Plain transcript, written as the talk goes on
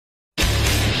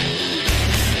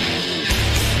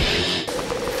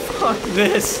Fuck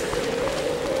this.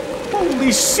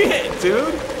 Holy shit,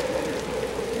 dude.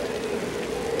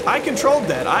 I controlled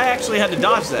that. I actually had to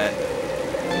dodge that.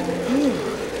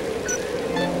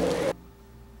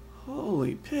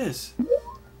 Holy piss.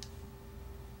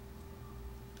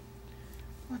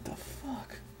 What the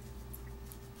fuck?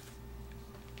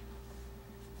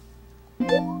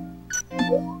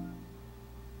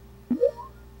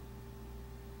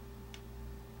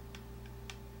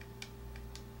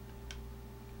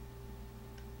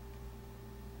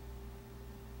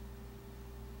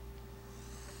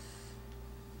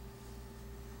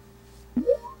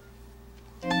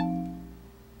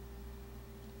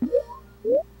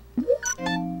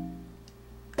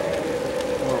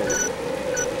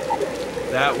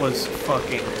 That was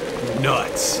fucking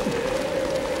nuts. I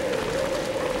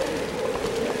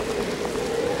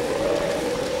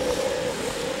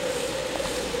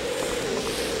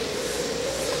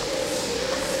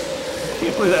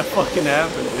can't believe that fucking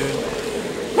happened, dude.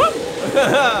 Woo!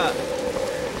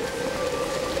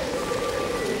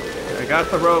 I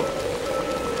got the rope.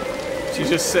 She's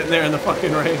just sitting there in the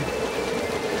fucking rain.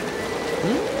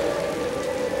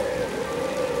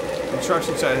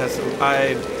 Construction site has to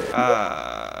hide.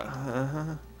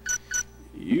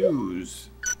 Use.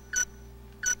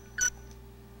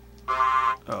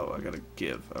 Oh, I gotta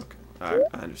give. Okay, I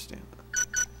understand that.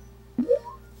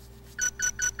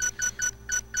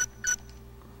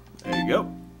 There you go.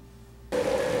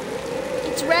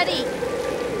 It's ready.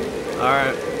 All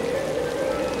right.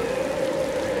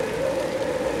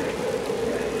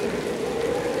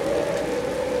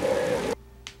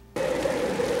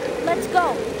 Let's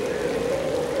go.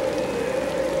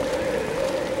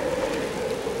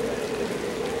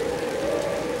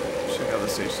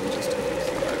 Station just in case.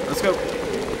 Alright, let's go.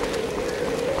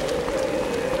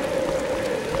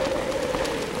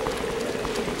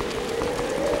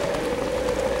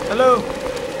 Hello.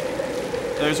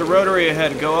 There's a rotary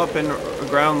ahead. Go up in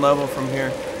ground level from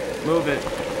here. Move it.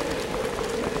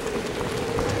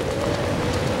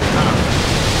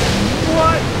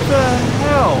 What the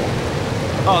hell?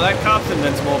 Oh, that cop's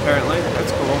invincible apparently.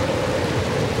 That's cool.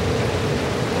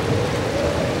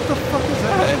 What the fuck is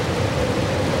that?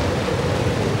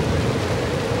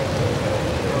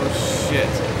 Shit.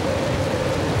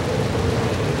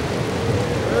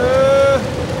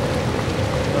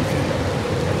 Okay.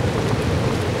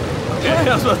 Okay,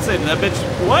 I was about to say, that bitch.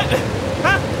 What?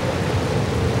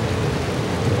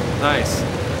 Nice.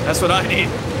 That's what I need.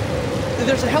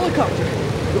 There's a helicopter.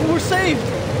 We're saved.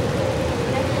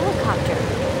 That helicopter.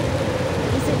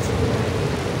 Is it?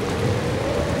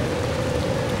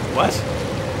 What?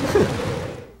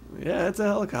 Yeah, it's a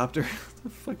helicopter. What the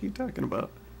fuck are you talking about?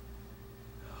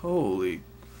 Holy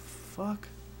fuck.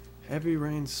 Heavy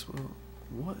rain swell.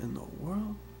 What in the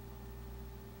world?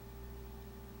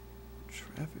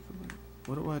 Traffic alert.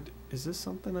 What do I do? Is this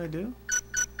something I do?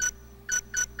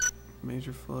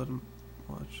 Major flood.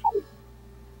 Watch.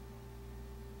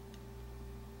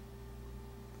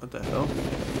 What the hell?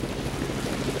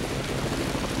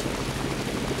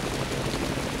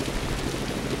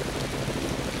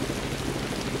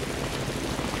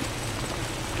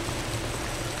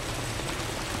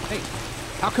 Hey,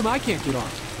 how come I can't get on?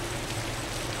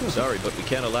 Sorry, but we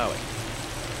can't allow it.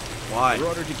 Why? We're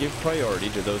ordered to give priority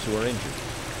to those who are injured.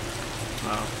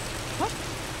 Oh. What?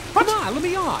 Come on, let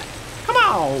me on. Come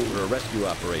on! We're a rescue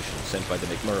operation sent by the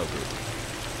McMurrow Group.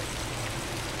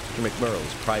 Mr. McMurrow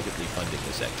is privately funding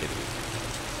this activity.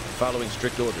 I'm following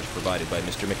strict orders provided by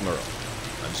Mr. McMurrow.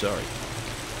 I'm sorry.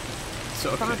 It's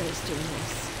okay. Father's doing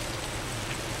this.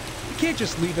 You can't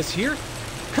just leave us here.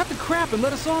 Cut the crap and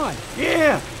let us on.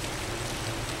 Yeah!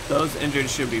 Those injured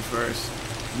should be first.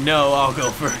 No, I'll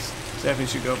go first. Stephanie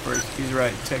should go first. He's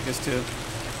right. Take us too.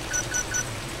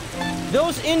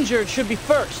 Those injured should be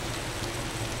first.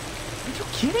 Are you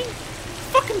kidding?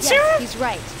 Fucking Yes, serious? he's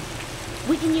right.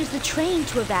 We can use the train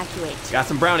to evacuate. Got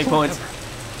some brownie points.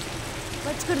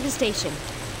 Let's go to the station.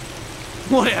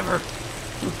 Whatever.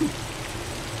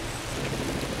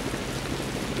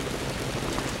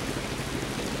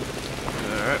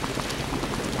 Alright.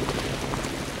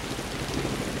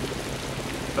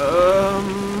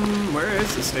 Where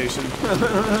is the station?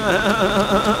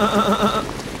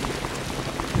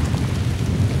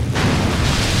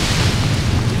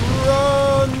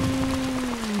 Run!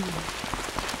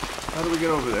 How do we get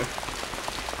over there?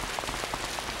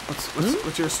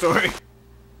 What's your story?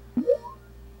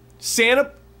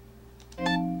 Santa?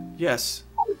 Yes.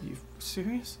 You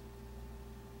serious?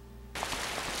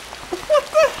 What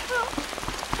the hell?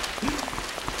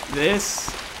 This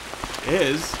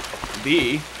is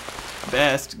the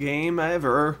best game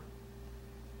ever.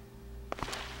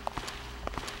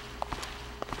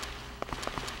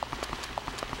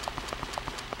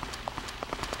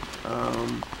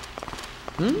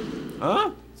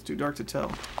 Huh? It's too dark to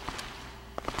tell.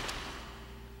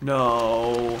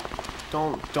 No.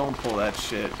 Don't pull that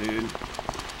shit, dude.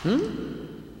 Okay.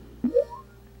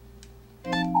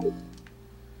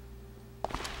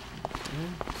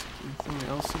 Anything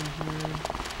else in here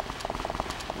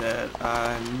that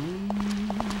I need?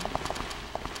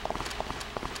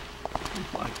 Oh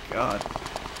my god.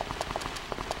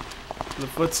 The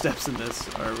footsteps in this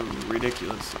are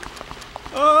ridiculous.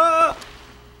 Ah!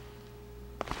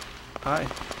 Hi.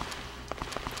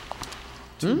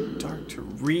 Too dark to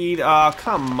read. Oh,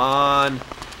 come on.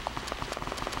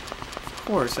 Of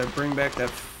course, I bring back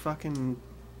that fucking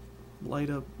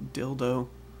light up dildo.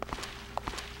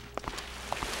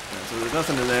 Yeah, so there's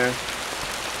nothing in there.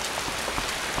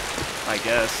 I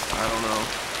guess. I don't know.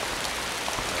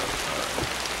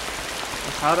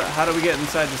 How do we get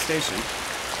inside the station?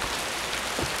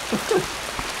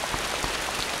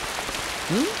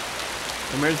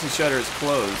 The emergency shutter is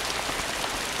closed.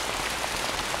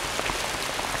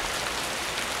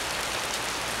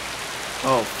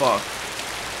 Oh, fuck.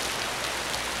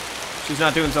 She's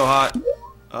not doing so hot.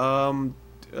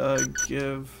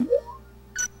 Give...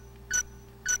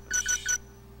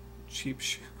 cheap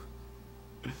shoe.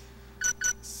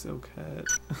 Silk hat.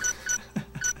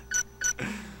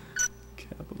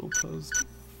 Capital post.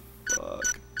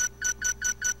 Fuck.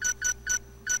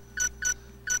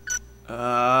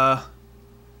 I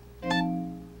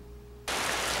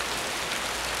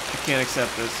can't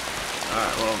accept this.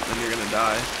 Alright, well, then you're gonna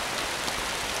die.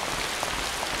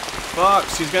 Fuck,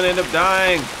 she's gonna end up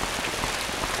dying.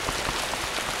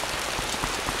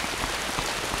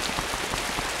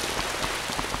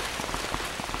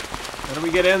 How do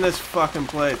we get in this fucking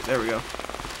place? There we go.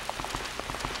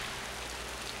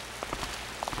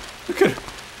 Look at her.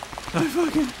 I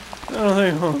don't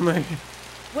think I'll make it.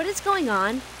 What is going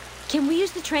on? Can we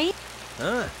use the train?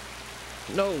 Huh?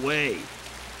 No way.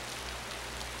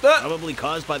 Ah! Probably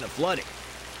caused by the flooding.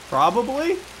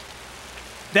 Probably?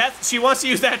 She wants to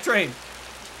use that train.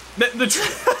 The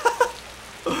train.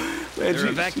 There are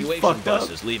evacuation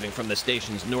buses leaving from the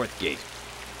station's north gate.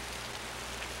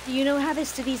 Do you know how the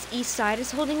city's east side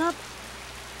is holding up?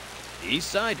 East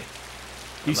side?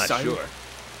 I'm not sure.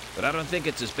 But I don't think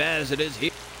it's as bad as it is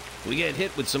here. If we get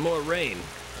hit with some more rain,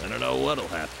 I don't know what'll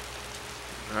happen.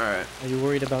 Alright. Are you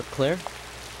worried about Claire?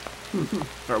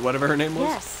 Or whatever her name was?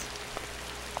 Yes.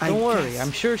 Don't worry,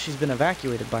 I'm sure she's been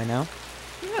evacuated by now.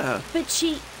 Yeah. But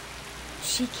she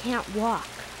can't walk.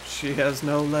 She has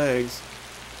no legs.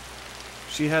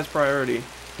 She has priority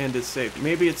and is safe.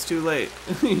 Maybe it's too late.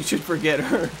 You should forget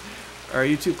her. Are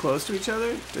you too close to each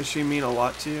other? Does she mean a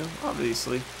lot to you?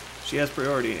 Obviously. She has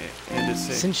priority and is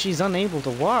safe. Since she's unable to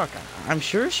walk, I'm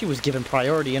sure she was given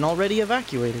priority and already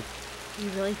evacuated. You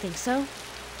really think so?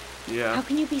 Yeah. How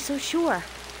can you be so sure?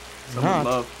 Someone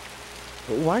love.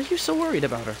 Why are you so worried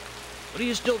about her? What are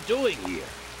you still doing here?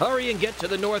 Hurry and get to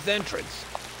the north entrance.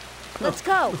 Let's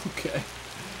go. Okay.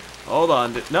 Hold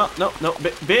on. No.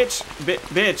 Bitch.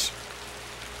 Bitch.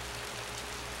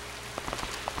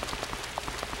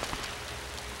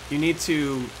 You need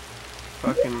to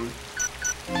fucking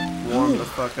warm the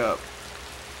fuck up.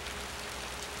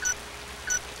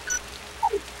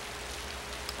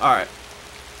 Alright.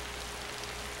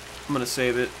 I'm gonna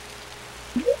save it.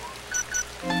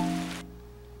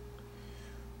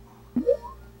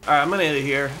 Alright, I'm gonna end it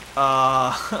here.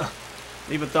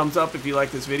 Leave a thumbs up if you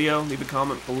like this video. Leave a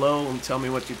comment below and tell me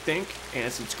what you think.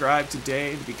 And subscribe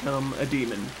today to become a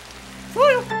demon.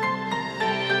 Foil!